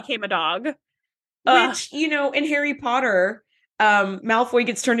she became a dog. Which, in Harry Potter, Malfoy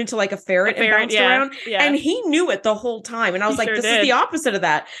gets turned into like a ferret and bounced around. Yeah. And he knew it the whole time. And I was like, this is the opposite of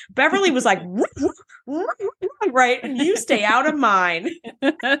that. Beverly was like, right, and you stay out of mine.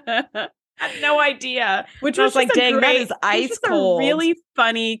 I had no idea. Which was like, dang, that is ice cold. A really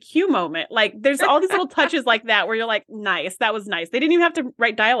funny Q moment. Like there's all these little touches like that where you're like, nice. That was nice. They didn't even have to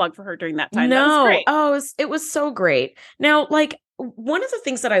write dialogue for her during that time. No. That was great. Oh, it was so great. Now, like one of the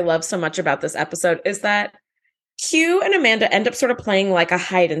things that I love so much about this episode is that Q and Amanda end up sort of playing like a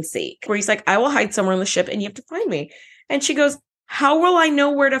hide and seek, where he's like, I will hide somewhere on the ship and you have to find me. And she goes, how will I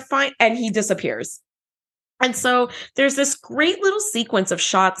know where to find? And he disappears. And so there's this great little sequence of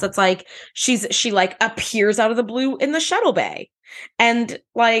shots that's like, she like appears out of the blue in the shuttle bay and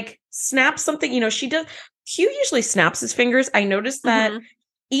like snaps something, she does. Q usually snaps his fingers. I noticed that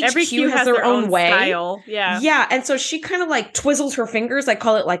every Q has their own way. Style. Yeah. Yeah. And so she kind of like twizzles her fingers. I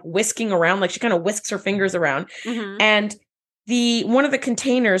call it like whisking around. Like she kind of whisks her fingers around. And one of the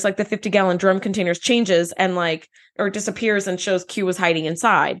containers, like the 50-gallon drum containers, changes and like, or disappears and shows Q was hiding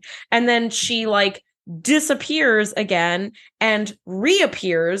inside. And then she like disappears again and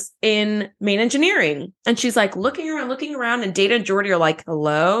reappears in main engineering. And she's like looking around, and Data and Geordi are like,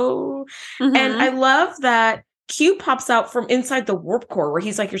 hello. And I love that Q pops out from inside the warp core where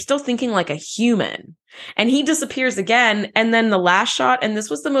he's like, you're still thinking like a human. And he disappears again. And then the last shot, and this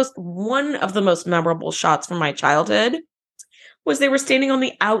was one of the most memorable shots from my childhood, was they were standing on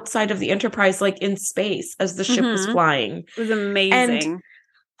the outside of the Enterprise, like in space as the ship was flying. It was amazing.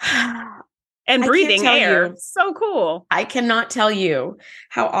 And breathing air. So cool. I cannot tell you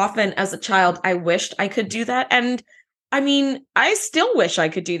how often as a child I wished I could do that. And I mean, I still wish I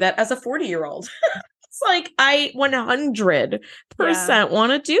could do that as a 40-year-old. It's like I 100%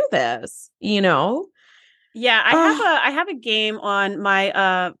 want to do this, Yeah, I have a game on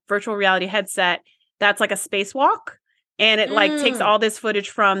my virtual reality headset that's like a spacewalk, and it like takes all this footage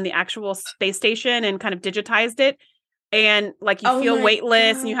from the actual space station and kind of digitized it. And like you feel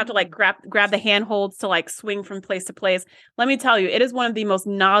weightless and you have to like grab the handholds to like swing from place to place. Let me tell you, it is one of the most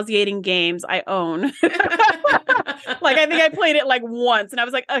nauseating games I own. Like I think I played it like once and I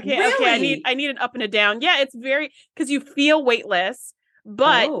was like, okay, I need an up and a down. Yeah, it's because you feel weightless,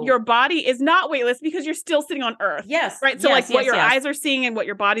 but your body is not weightless because you're still sitting on Earth. Yes. Right. So like what your eyes are seeing and what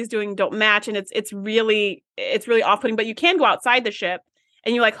your body's doing don't match. And it's really off-putting, but you can go outside the ship.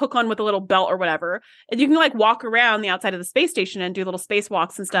 And you like hook on with a little belt or whatever. And you can like walk around the outside of the space station and do little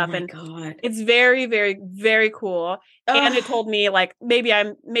spacewalks and stuff. God. It's very, very, very cool. And it told me like, maybe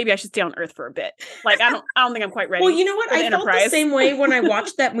I should stay on Earth for a bit. Like, I don't think I'm quite ready. Well, you know what? I felt the same way when I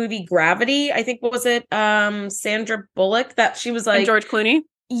watched that movie Gravity. I think, what was it? Sandra Bullock, that she was like. And George Clooney?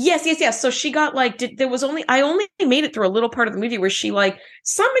 Yes. So she got like, I only made it through a little part of the movie where she like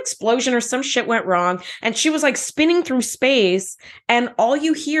some explosion or some shit went wrong and she was like spinning through space and all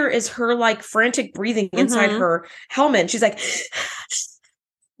you hear is her like frantic breathing inside her helmet. And she's like,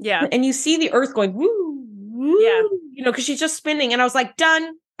 yeah. And you see the Earth going, woo, woo, because she's just spinning. And I was like,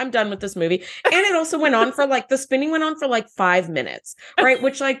 I'm done with this movie. And it also went on for like, the spinning went on for like 5 minutes, right?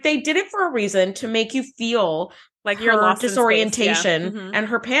 Which like they did it for a reason to make you feel like your lost disorientation and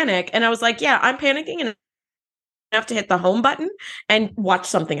her panic. And I was like, yeah, I'm panicking and I have to hit the home button and watch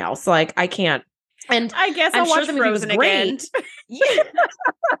something else. Like I can't. And I guess I'll watch Frozen again. Yeah.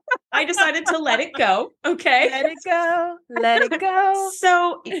 I decided to let it go. Okay. Let it go.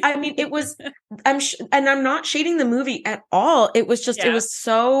 So, I mean, it was, and I'm not shading the movie at all. It was just, it was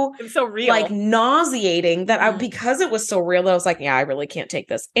so real, like nauseating that because it was so real that I was like, yeah, I really can't take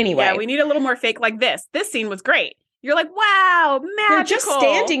this anyway. Yeah, we need a little more fake like this. This scene was great. You're like, wow, magical. They're just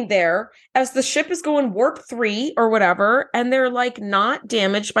standing there as the ship is going warp 3 or whatever, and they're like not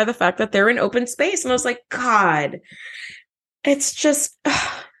damaged by the fact that they're in open space. And I was like, God, it's just,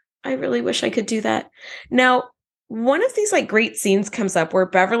 I really wish I could do that. Now, one of these like great scenes comes up where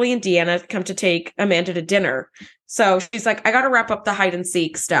Beverly and Deanna come to take Amanda to dinner. So she's like, I got to wrap up the hide and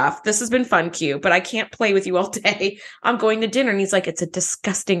seek stuff. This has been fun, Q, but I can't play with you all day. I'm going to dinner. And he's like, it's a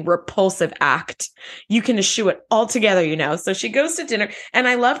disgusting, repulsive act. You can eschew it altogether, you know? So she goes to dinner. And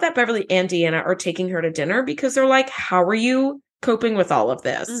I love that Beverly and Deanna are taking her to dinner because they're like, how are you coping with all of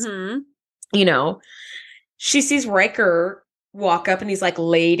this? Mm-hmm. You know, she sees Riker walk up and he's like,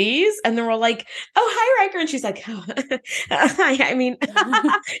 ladies, and they're all like, oh, hi, Riker. And she's like, oh, I mean,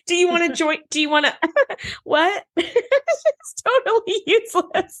 do you want to join? Do you want to what? It's totally useless.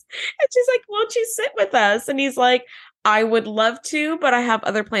 And she's like, won't you sit with us? And he's like, I would love to, but I have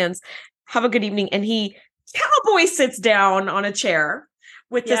other plans. Have a good evening. And he cowboy sits down on a chair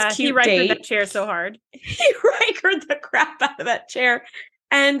with this cute he date. that chair so hard. He Rikered the crap out of that chair.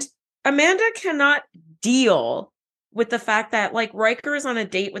 And Amanda cannot deal with the fact that like Riker is on a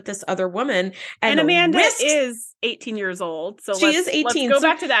date with this other woman, and Amanda is 18 years old. So she is 18. Let's go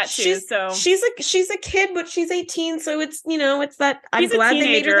back to that too. She's a kid, but she's 18. So it's, you know, it's that I'm she's glad a teenager,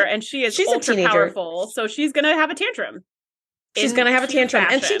 they made her and she's ultra powerful. So she's gonna have a tantrum. She's gonna have a tantrum,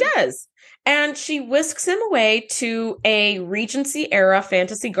 and she does. And she whisks him away to a Regency era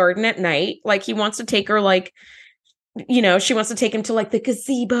fantasy garden at night. Like he wants to take her, like, you know, she wants to take him to like the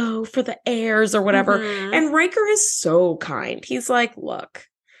gazebo for the heirs or whatever. Mm-hmm. And Riker is so kind. He's like, look,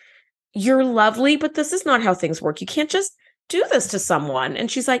 you're lovely, but this is not how things work. You can't just do this to someone. And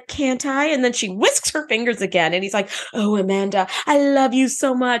she's like, can't I? And then she whisks her fingers again. And he's like, oh, Amanda, I love you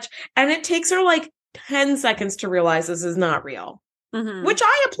so much. And it takes her like 10 seconds to realize this is not real, which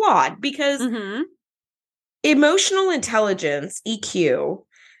I applaud because emotional intelligence, EQ,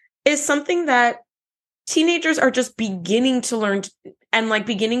 is something that teenagers are just beginning to learn and like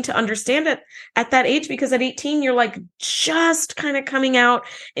beginning to understand it at that age, because at 18, you're like just kind of coming out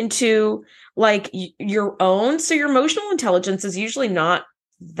into like your own. So your emotional intelligence is usually not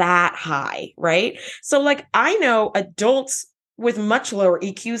that high, right? So like I know adults with much lower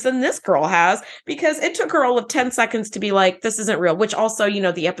EQs than this girl has, because it took her all of 10 seconds to be like, this isn't real, which also, you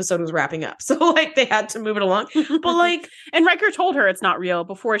know, the episode was wrapping up. So like they had to move it along. But like, and Riker told her it's not real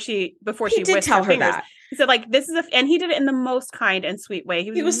before she did tell her that. He said like, this is and he did it in the most kind and sweet way.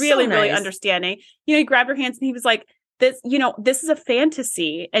 He was really, so nice. Really understanding. You know, he grabbed her hands and he was like, this, you know, this is a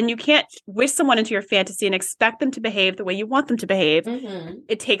fantasy and you can't wish someone into your fantasy and expect them to behave the way you want them to behave.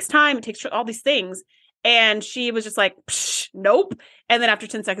 It takes time. It takes all these things. And she was just like, nope. And then after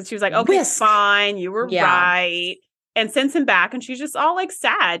 10 seconds, she was like, okay, fine. You were right. And sends him back. And she's just all like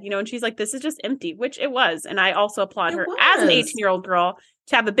sad, you know, and she's like, this is just empty, which it was. And I also applaud her as an 18-year-old girl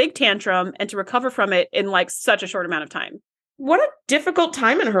to have a big tantrum and to recover from it in like such a short amount of time. What a difficult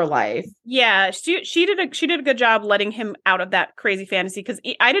time in her life. Yeah, she did a good job letting him out of that crazy fantasy, because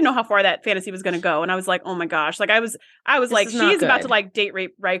I didn't know how far that fantasy was going to go. And I was like, oh my gosh. Like I was like, she's about to like date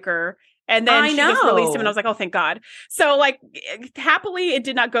rape Riker. And then she just released him and I was like, oh, thank God. So like happily, it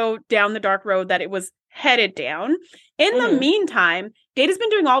did not go down the dark road that it was headed down. In the meantime, Data's been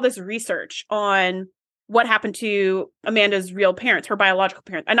doing all this research on what happened to Amanda's real parents, her biological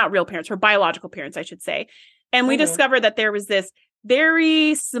parents, not real parents, her biological parents, I should say. And we discovered that there was this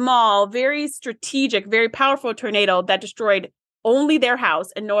very small, very strategic, very powerful tornado that destroyed only their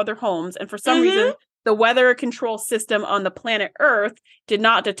house and no other homes. And for some reason, the weather control system on the planet Earth did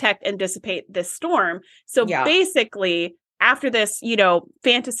not detect and dissipate this storm. So basically, after this, you know,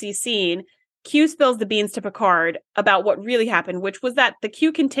 fantasy scene, Q spills the beans to Picard about what really happened, which was that the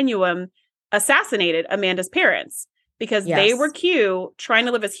Q continuum assassinated Amanda's parents because they were Q trying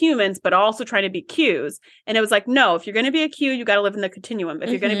to live as humans, but also trying to be Qs. And it was like, no, if you're going to be a Q, you got to live in the continuum.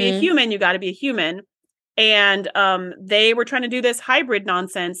 If you're going to be a human, you got to be a human. And they were trying to do this hybrid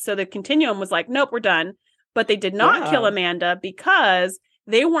nonsense. So the continuum was like, nope, we're done. But they did not kill Amanda because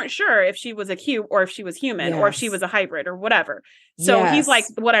they weren't sure if she was a Q or if she was human or if she was a hybrid or whatever. So he's like,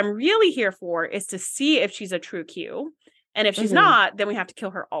 what I'm really here for is to see if she's a true Q. And if she's not, then we have to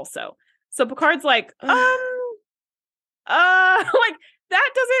kill her also. So Picard's like, like that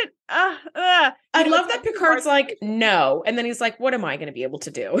doesn't I love that Picard's like, no. And then he's like, what am I going to be able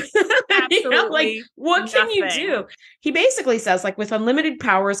to do? Absolutely. What can you do? He basically says, like, with unlimited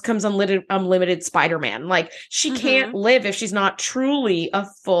powers comes unlimited Spider-Man. Like, she can't live if she's not truly a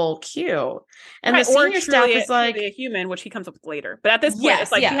full Q. And the senior staff is like a human, which he comes up with later. But at this point,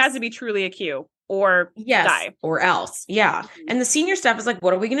 it's like he has to be truly a Q or die. Or else. Yeah. And the senior staff is like,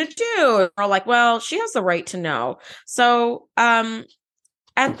 what are we going to do? And we're like, well, she has the right to know. So,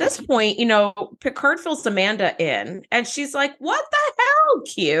 at this point, Picard fills Amanda in and she's like, what the hell,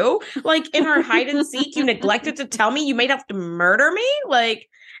 Q? Like, in our hide and seek, you neglected to tell me you might have to murder me? Like,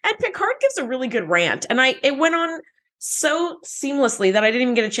 and Picard gives a really good rant. And it went on so seamlessly that I didn't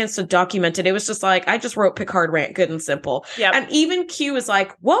even get a chance to document it. It was just like, I just wrote Picard rant, good and simple. Yep. And even Q is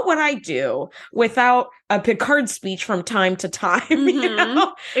like, what would I do without a Picard speech from time to time?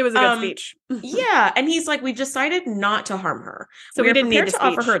 It was a good speech. Yeah. And he's like, we decided not to harm her. So we didn't need to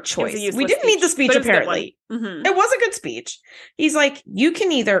offer her a choice. We didn't need the speech, apparently. It was a good speech. He's like, you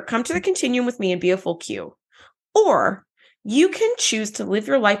can either come to the continuum with me and be a full Q, or you can choose to live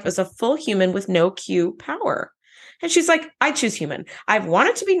your life as a full human with no Q power. And she's like, I choose human. I've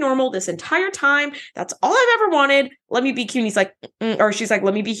wanted to be normal this entire time. That's all I've ever wanted. Let me be Q. And he's like, or she's like,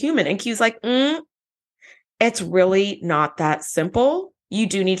 let me be human. And Q's like, it's really not that simple. You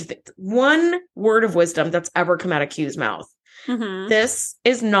do need to think. One word of wisdom that's ever come out of Q's mouth. This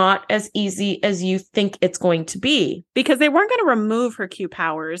is not as easy as you think it's going to be. Because they weren't going to remove her Q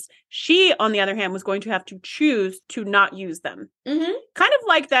powers. She, on the other hand, was going to have to choose to not use them. Kind of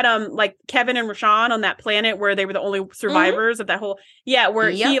like that, like Kevin and Rashawn on that planet where they were the only survivors of that whole, where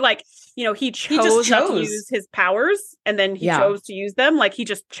he he chose not to use his powers and then he chose to use them. Like he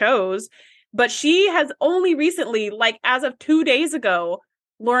just chose. But she has only recently, like as of 2 days ago,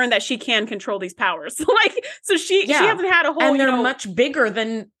 learned that she can control these powers. So she hasn't had a whole, and they're much bigger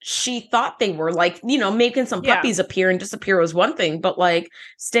than she thought they were. Like, making some puppies appear and disappear was one thing, but like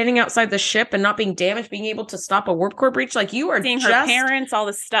standing outside the ship and not being damaged, being able to stop a warp core breach, like you are seeing her parents, all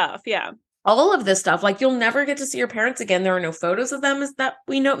this stuff. Yeah. All of this stuff. Like you'll never get to see your parents again. There are no photos of them, as that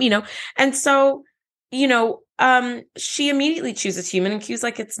we know, And so, she immediately chooses human, and Q's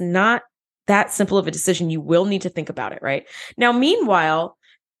like, it's not that simple of a decision. You will need to think about it. Right now, meanwhile,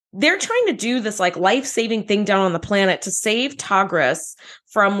 they're trying to do this like life-saving thing down on the planet to save Tagris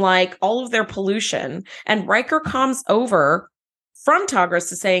from like all of their pollution. And Riker comes over from Tagris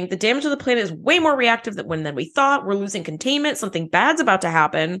to saying the damage of the planet is way more reactive than we thought. We're losing containment. Something bad's about to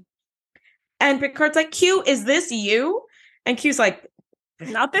happen. And Picard's like, Q, is this you? And Q's like,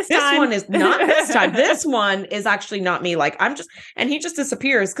 not this time. This one is not this time. This one is actually not me. Like and he just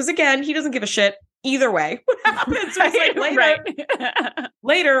disappears. Because again, he doesn't give a shit either way. What happens? So it's like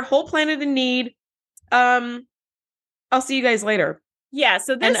later, whole planet in need. I'll see you guys later. Yeah.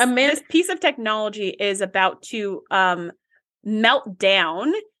 So this piece of technology is about to melt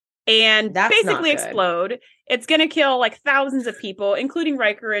down and basically explode. It's going to kill like thousands of people, including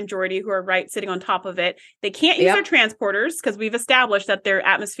Riker and Geordi, who are sitting on top of it. They can't use their transporters because we've established that their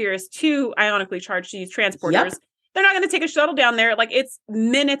atmosphere is too ionically charged to use transporters. They're not going to take a shuttle down there. Like it's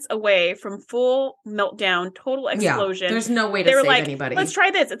minutes away from full meltdown, total explosion. There's no way to save anybody. Let's try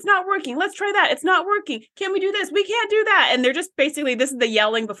this. It's not working. Let's try that. It's not working. Can we do this? We can't do that. And they're just basically, this is the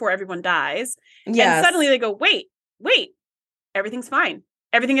yelling before everyone dies. Yes. And suddenly they go, wait, everything's fine.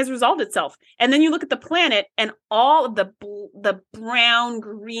 Everything has resolved itself. And then you look at the planet and all of the brown,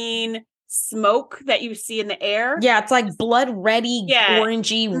 green smoke that you see in the air. Yeah, it's like blood reddy,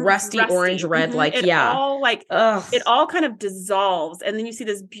 orangey, rusty orange red. It all kind of dissolves. And then you see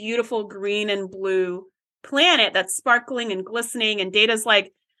this beautiful green and blue planet that's sparkling and glistening. And Data's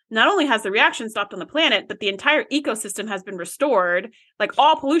like, not only has the reaction stopped on the planet, but the entire ecosystem has been restored. Like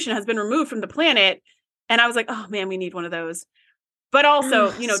all pollution has been removed from the planet. And I was like, oh man, we need one of those. But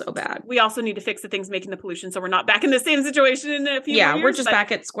also, so bad. We also need to fix the things making the pollution so we're not back in the same situation in a few years. We're just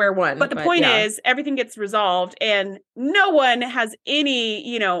back at square one. But the point is, everything gets resolved and no one has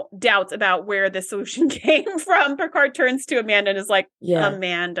any, doubts about where the solution came from. Picard turns to Amanda and is like,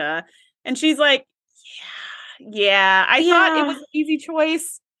 Amanda. And she's like, I thought it was an easy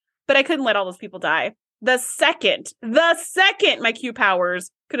choice, but I couldn't let all those people die. The second my Q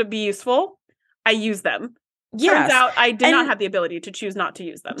powers could be useful, I use them. Yes. Turns out I did not have the ability to choose not to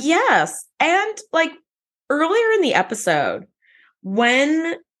use them. Yes. And like earlier in the episode,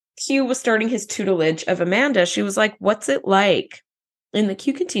 when Q was starting his tutelage of Amanda, she was like, what's it like in the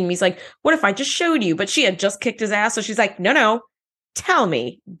Q continuum? He's like, what if I just showed you? But she had just kicked his ass. So she's like, no, tell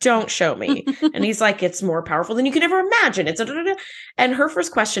me, don't show me. And he's like, it's more powerful than you could ever imagine. And her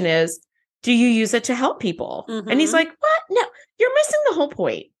first question is, do you use it to help people? And he's like, what? No, you're missing the whole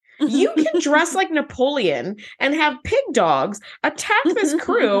point. You can dress like Napoleon and have pig dogs attack this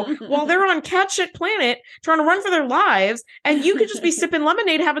crew while they're on cat shit planet trying to run for their lives, and you could just be sipping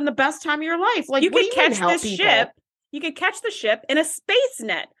lemonade, having the best time of your life. Like, you could catch this ship. You could catch the ship in a space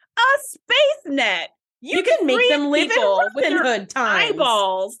net. A space net. You can make them live in Robin Hood times.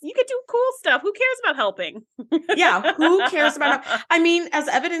 Eyeballs. You could do cool stuff. Who cares about helping? Yeah, who cares about I mean, as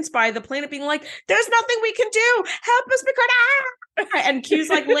evidenced by the planet being like, there's nothing we can do. Help us, Picard. And Q's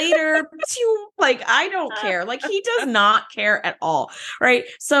like, later. Like, I don't care. Like, he does not care at all. Right.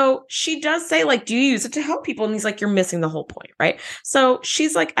 So she does say, like, do you use it to help people? And he's like, you're missing the whole point. Right. So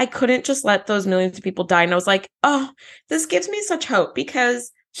she's like, I couldn't just let those millions of people die. And I was like, oh, this gives me such hope,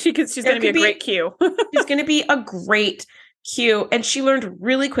 because she's going to be a great Q. She's going to be a great Q. And she learned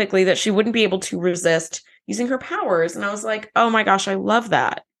really quickly that she wouldn't be able to resist using her powers. And I was like, oh my gosh, I love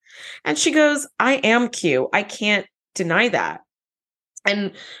that. And she goes, I am Q. I can't deny that.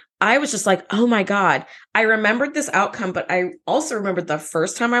 And I was just like, oh my God, I remembered this outcome, but I also remembered the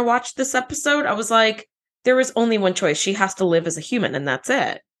first time I watched this episode, I was like, there was only one choice. She has to live as a human, and that's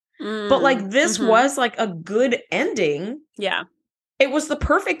it. But like, this was like a good ending. Yeah. It was the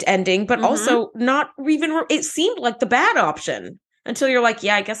perfect ending, but also not even, it seemed like the bad option until you're like,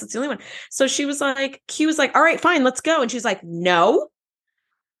 yeah, I guess it's the only one. So she was like, Q was like, all right, fine, let's go. And she's like, no,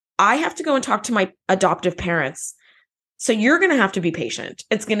 I have to go and talk to my adoptive parents. So you're going to have to be patient.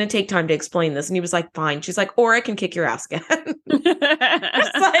 It's going to take time to explain this. And he was like, fine. She's like, or I can kick your ass again.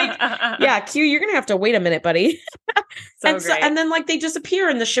 It's like, yeah, Q, you're going to have to wait a minute, buddy. And then like they disappear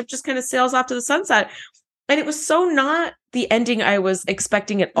and the ship just kind of sails off to the sunset. And it was so not the ending I was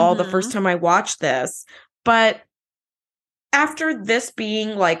expecting at all the first time I watched this. But after this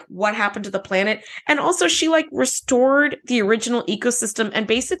being like what happened to the planet, and also she like restored the original ecosystem and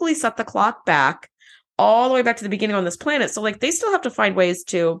basically set the clock back all the way back to the beginning on this planet. So like they still have to find ways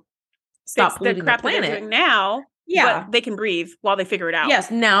to stop polluting the planet. They're doing now. Yeah. But they can breathe while they figure it out.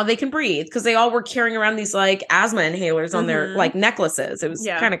 Yes, now they can breathe, because they all were carrying around these like asthma inhalers on their like necklaces. It was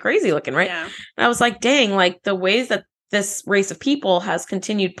kind of crazy looking, right? Yeah. And I was like, dang, like the ways that this race of people has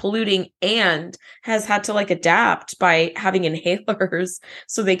continued polluting and has had to like adapt by having inhalers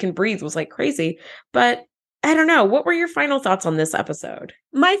so they can breathe was like crazy. But I don't know. What were your final thoughts on this episode?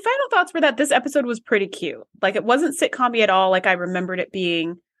 My final thoughts were that this episode was pretty cute. Like, it wasn't sitcom-y at all like I remembered it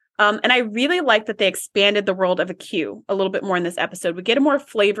being. And I really like that they expanded the world of a Q a little bit more in this episode. We get a more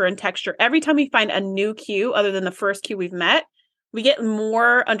flavor and texture. Every time we find a new Q, other than the first Q we've met, we get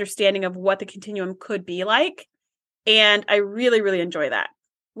more understanding of what the continuum could be like. And I really, really enjoy that.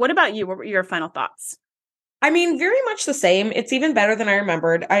 What about you? What were your final thoughts? I mean, very much the same. It's even better than I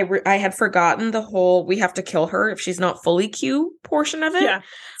remembered. I had forgotten the whole we have to kill her if she's not fully Q portion of it. Yeah.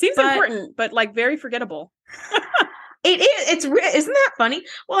 Seems important, but like very forgettable. It is. Isn't that funny?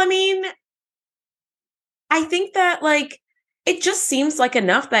 Well, I mean, I think that like it just seems like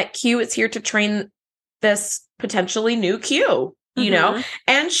enough that Q is here to train this potentially new Q, you know?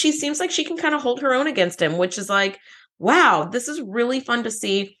 And she seems like she can kind of hold her own against him, which is like, wow, this is really fun to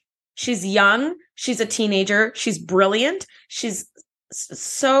see. She's young. She's a teenager. She's brilliant. She's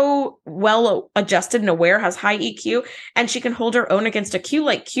so well adjusted and aware, has high EQ, and she can hold her own against a Q.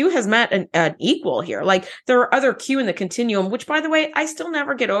 Like, Q has met an equal here. Like, there are other Q in the continuum, which, by the way, I still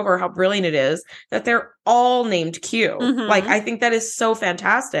never get over how brilliant it is that they're all named Q. Like, I think that is so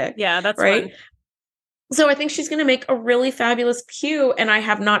fantastic. Yeah, that's right. Fun. So I think she's going to make a really fabulous Q, and I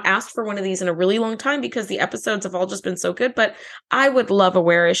have not asked for one of these in a really long time because the episodes have all just been so good, but I would love a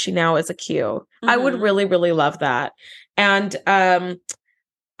Where Is She Now as a Q. I would really, really love that. And I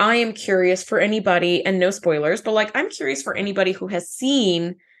am curious for anybody, and no spoilers, but like I'm curious for anybody who has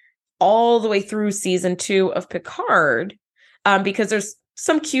seen all the way through season 2 of Picard, because there's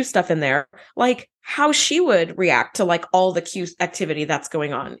some Q stuff in there, like how she would react to like all the Q activity that's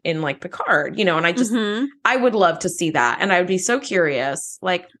going on in like Picard, you know, and I just, I would love to see that. And I would be so curious,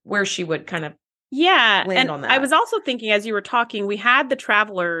 like where she would kind of land and on that. I was also thinking as you were talking, we had the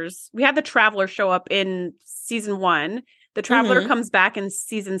Traveler show up in season 1. The Traveler comes back in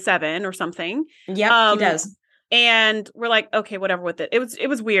season 7 or something. Yeah, he does. And we're like, okay, whatever with it. It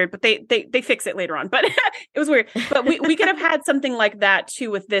was weird, but they fix it later on. But it was weird. But we could have had something like that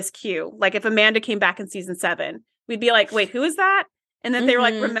too with this Q. Like if Amanda came back in season 7, we'd be like, wait, who is that? And then they were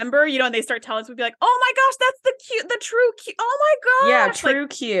like, remember, you know, and they start telling us, we'd be like, oh my gosh, that's the true Q. Oh my gosh. Yeah, true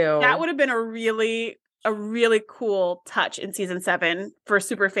Q. That would have been a really a really cool touch in season 7 for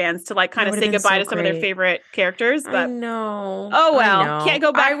super fans to like kind of say goodbye to some of their favorite characters. But I know. Oh well, can't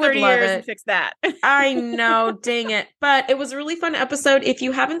go back 30 years and fix that. I know, dang it. But it was a really fun episode. If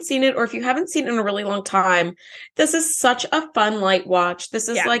you haven't seen it, or if you haven't seen it in a really long time, this is such a fun light watch. This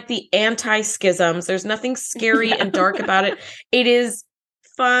is like the anti-schisms. There's nothing scary and dark about it. It is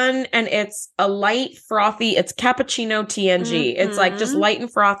fun, and it's a light, frothy, it's cappuccino TNG. It's like just light and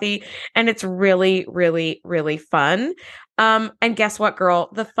frothy, and it's really, really, really fun. And guess what, girl?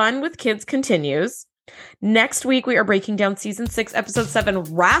 The fun with kids continues. Next week, we are breaking down season 6, episode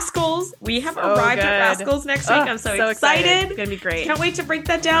 7, Rascals. We have arrived at Rascals next week. I'm so excited. It's going to be great. Can't wait to break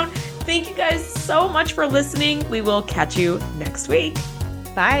that down. Thank you guys so much for listening. We will catch you next week.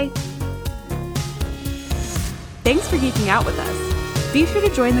 Bye. Thanks for geeking out with us. Be sure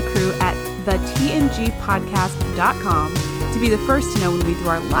to join the crew at thetngpodcast.com to be the first to know when we do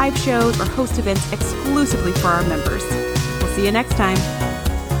our live shows or host events exclusively for our members. We'll see you next time.